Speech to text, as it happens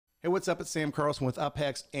Hey, what's up? It's Sam Carlson with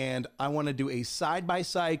UpHex, and I want to do a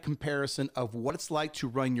side-by-side comparison of what it's like to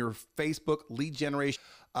run your Facebook lead generation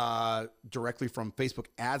directly from Facebook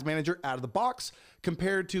Ads Manager out of the box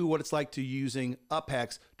compared to what it's like to using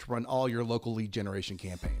UpHex to run all your local lead generation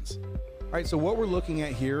campaigns. All right, so what we're looking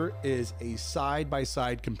at here is a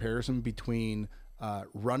side-by-side comparison between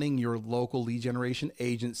running your local lead generation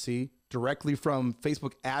agency directly from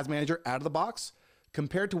Facebook Ads Manager out of the box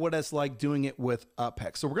compared to what it's like doing it with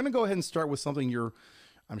UpHex. So we're gonna go ahead and start with something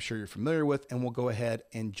I'm sure you're familiar with, and we'll go ahead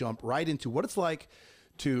and jump right into what it's like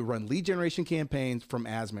to run lead generation campaigns from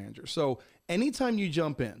Ads Manager. So anytime you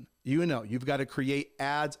jump in, you've got to create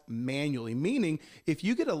ads manually, meaning if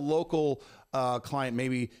you get a local client,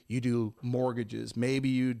 maybe you do mortgages, maybe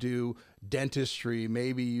you do dentistry,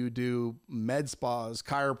 maybe you do med spas,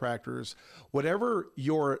 chiropractors, whatever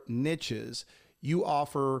your niche is, you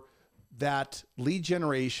offer that lead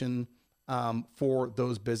generation for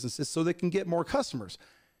those businesses so they can get more customers.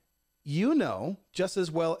 You know, just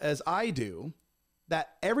as well as I do,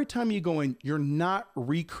 that every time you go in, you're not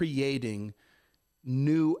recreating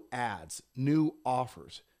new ads, new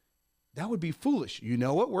offers. That would be foolish. You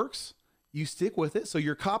know what works, you stick with it. So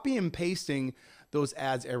you're copying and pasting those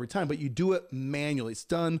ads every time, but you do it manually. It's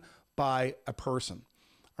done by a person,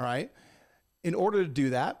 all right? In order to do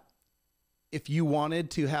that, if you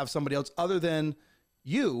wanted to have somebody else other than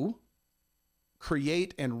you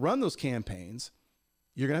create and run those campaigns,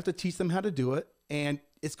 you're gonna have to teach them how to do it. And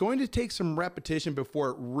it's going to take some repetition before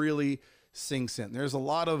it really sinks in. There's a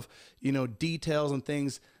lot of, details and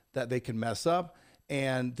things that they can mess up.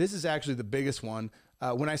 And this is actually the biggest one.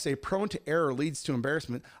 When I say prone to error leads to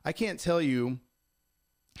embarrassment, I can't tell you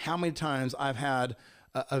how many times I've had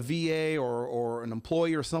a VA or an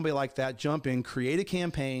employee or somebody like that jump in, create a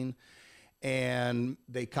campaign, and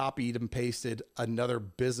they copied and pasted another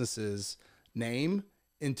business's name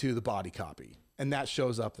into the body copy, and that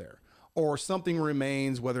shows up there. Or something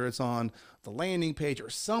remains, whether it's on the landing page or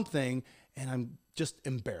something, and I'm just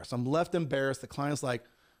embarrassed. I'm left embarrassed. The client's like,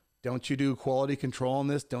 don't you do quality control on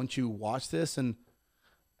this? Don't you watch this? And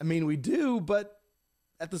I mean, we do, but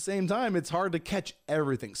at the same time, it's hard to catch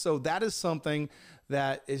everything. So that is something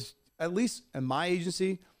that is, at least in my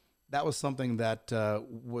agency, that was something that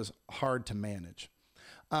was hard to manage.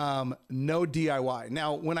 No DIY.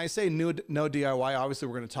 Now, when I say no DIY, obviously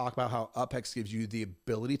we're going to talk about how UpHex gives you the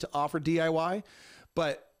ability to offer DIY.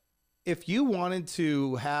 But if you wanted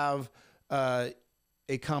to have a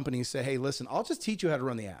company say, hey, listen, I'll just teach you how to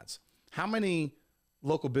run the ads. How many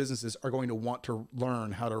local businesses are going to want to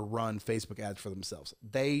learn how to run Facebook ads for themselves?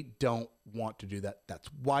 They don't want to do that. That's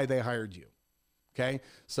why they hired you. Okay.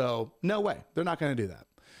 So no way. They're not going to do that.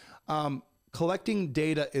 Collecting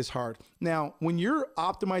data is hard. Now, when you're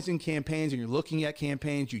optimizing campaigns and you're looking at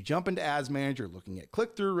campaigns, you jump into Ads Manager, looking at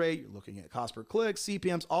click-through rate, you're looking at cost per click,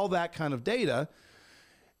 CPMs, all that kind of data,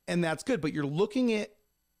 and that's good. But you're looking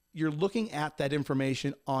at that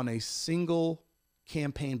information on a single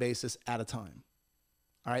campaign basis at a time.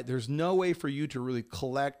 All right, there's no way for you to really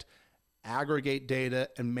collect, aggregate data,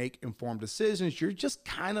 and make informed decisions. You're just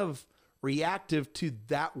kind of reactive to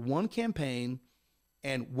that one campaign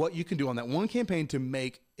and what you can do on that one campaign to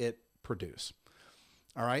make it produce.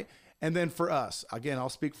 All right. And then for us, again, I'll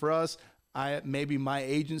speak for us. Maybe my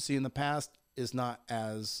agency in the past is not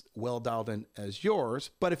as well dialed in as yours,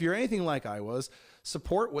 but if you're anything like I was,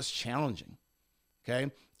 support was challenging.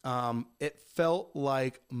 Okay. It felt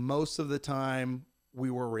like most of the time we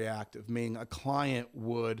were reactive, meaning a client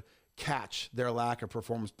would catch their lack of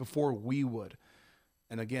performance before we would.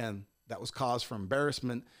 And again, that was cause for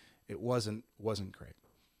embarrassment. It wasn't great.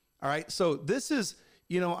 All right. So this is,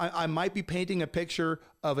 I might be painting a picture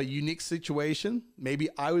of a unique situation. Maybe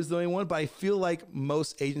I was the only one, but I feel like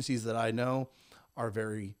most agencies that I know are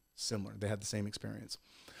very similar. They have the same experience.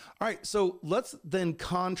 All right. So let's then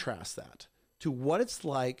contrast that to what it's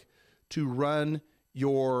like to run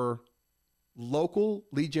your local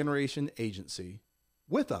lead generation agency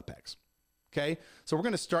with UpHex. Okay. So we're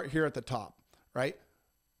going to start here at the top, right?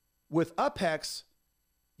 With UpHex,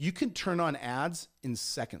 you can turn on ads in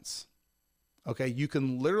seconds. Okay, you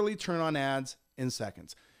can literally turn on ads in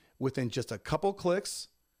seconds. Within just a couple clicks,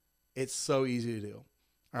 it's so easy to do.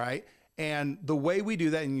 All right, and the way we do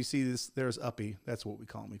that, and you see this, there's Uppy. That's what we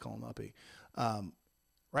call him. We call him Uppy.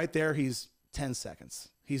 Right there, he's 10 seconds.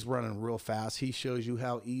 He's running real fast. He shows you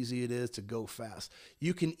how easy it is to go fast.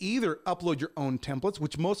 You can either upload your own templates,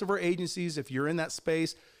 which most of our agencies, if you're in that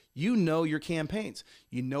space, you know your campaigns.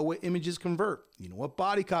 You know what images convert. You know what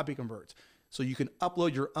body copy converts. So you can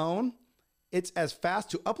upload your own. It's as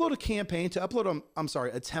fast to upload a campaign, to upload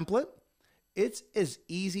a template It's as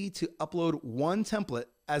easy to upload one template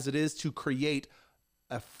as it is to create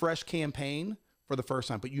a fresh campaign for the first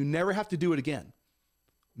time, but you never have to do it again.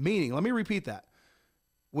 Meaning, let me repeat that.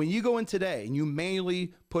 When you go in today and you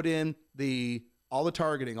manually put in all the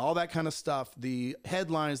targeting, all that kind of stuff, the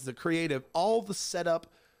headlines, the creative, all the setup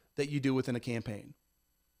that you do within a campaign.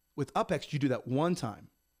 With UpHex, you do that one time.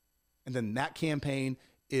 And then that campaign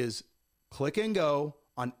is click and go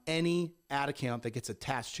on any ad account that gets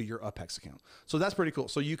attached to your UpHex account. So that's pretty cool.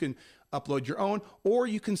 So you can upload your own, or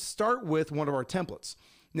you can start with one of our templates.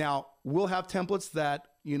 Now, we'll have templates that,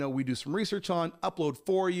 we do some research on, upload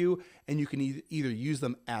for you, and you can either use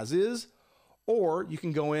them as is, or you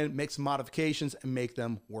can go in, make some modifications, and make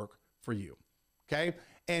them work for you. Okay?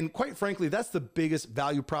 And quite frankly, that's the biggest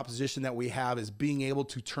value proposition that we have, is being able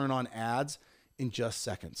to turn on ads in just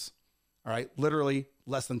seconds. All right? Literally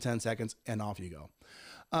less than 10 seconds, and off you go.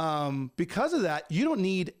 Because of that, you don't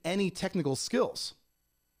need any technical skills.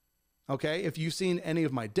 Okay? If you've seen any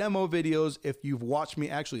of my demo videos, if you've watched me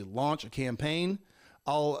actually launch a campaign,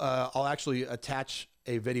 I'll actually attach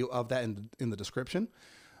a video of that in the description.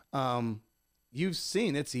 You've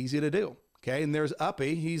seen it's easy to do. Okay. And there's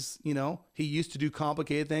Uppy. He used to do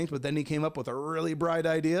complicated things, but then he came up with a really bright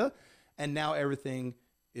idea. And now everything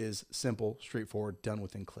is simple, straightforward, done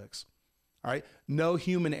within clicks. All right. No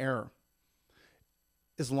human error.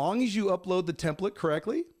 As long as you upload the template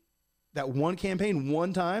correctly, that one campaign,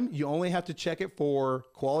 one time, you only have to check it for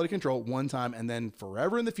quality control one time, and then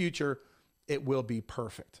forever in the future, it will be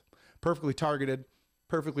perfect. Perfectly targeted,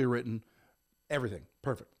 perfectly written, everything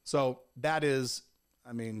perfect. So that was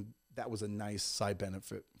a nice side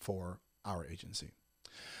benefit for our agency.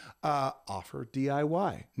 Offer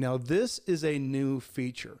DIY. Now this is a new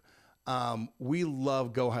feature. We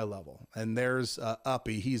love Go High Level, and there's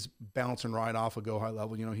Uppy. He's bouncing right off of Go High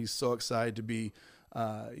Level. He's so excited to be,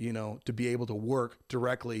 to be able to work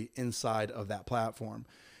directly inside of that platform.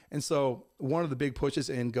 And so one of the big pushes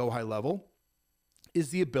in Go High Level is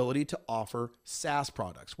the ability to offer SaaS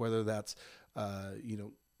products, whether that's,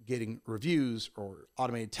 getting reviews or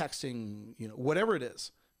automated texting, whatever it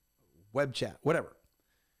is, web chat, whatever.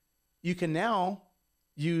 You can now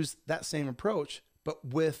use that same approach, but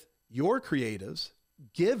with your creatives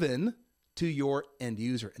given to your end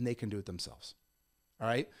user, and they can do it themselves. All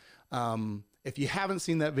right. If you haven't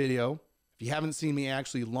seen that video, if you haven't seen me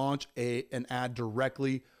actually launch an ad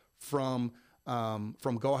directly from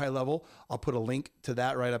Go High Level, I'll put a link to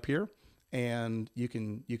that right up here, and you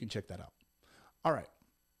can check that out. All right.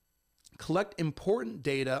 Collect important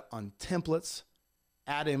data on templates,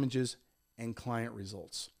 ad images, and client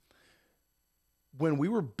results. When we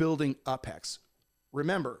were building UpHex,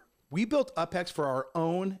 remember, we built UpHex for our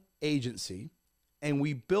own agency, and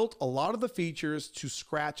we built a lot of the features to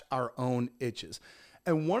scratch our own itches.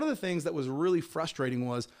 And one of the things that was really frustrating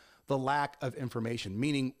was the lack of information,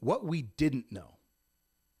 meaning what we didn't know.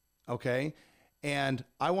 Okay. And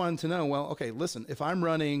I wanted to know, well, okay, listen, if I'm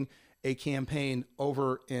running a campaign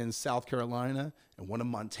over in South Carolina and one in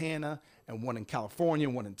Montana and one in California,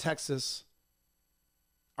 one in Texas,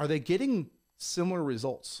 are they getting similar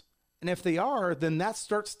results? And if they are, then that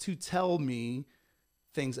starts to tell me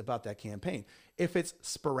things about that campaign. If it's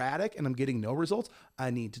sporadic and I'm getting no results, I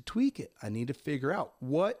need to tweak it. I need to figure out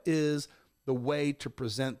what is the way to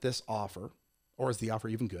present this offer, or is the offer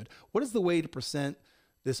even good? What is the way to present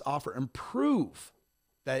this offer and prove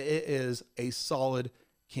that it is a solid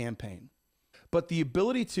campaign? But the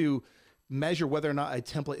ability to measure whether or not a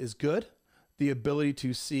template is good, the ability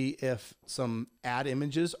to see if some ad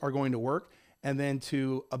images are going to work, and then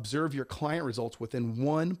to observe your client results within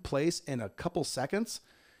one place in a couple seconds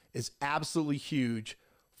is absolutely huge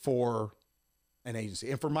for an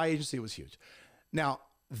agency. And for my agency, it was huge. Now,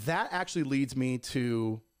 that actually leads me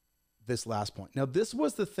to this last point. Now, this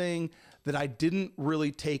was the thing that I didn't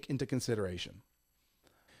really take into consideration.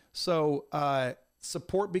 So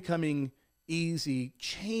support becoming easy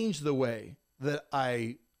changed the way that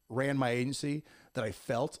I ran my agency, that I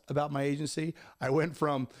felt about my agency. I went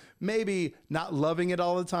from maybe not loving it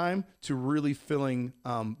all the time to really feeling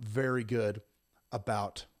very good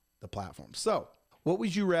about the platform. So what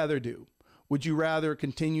would you rather do? Would you rather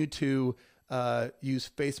continue to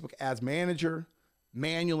use Facebook Ads Manager,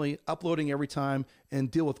 manually uploading every time,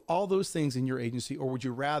 and deal with all those things in your agency? Or would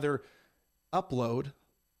you rather upload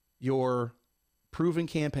your proven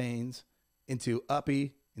campaigns into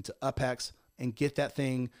Uppy, into UpHex, and get that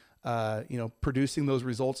thing, producing those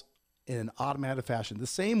results in an automated fashion, the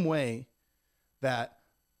same way that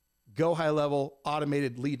Go High Level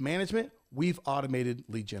automated lead management, we've automated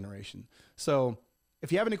lead generation. So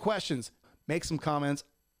if you have any questions, make some comments.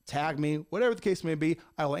 tag me, whatever the case may be.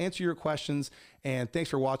 I will answer your questions. And thanks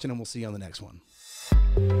for watching, and we'll see you on the next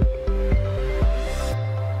one.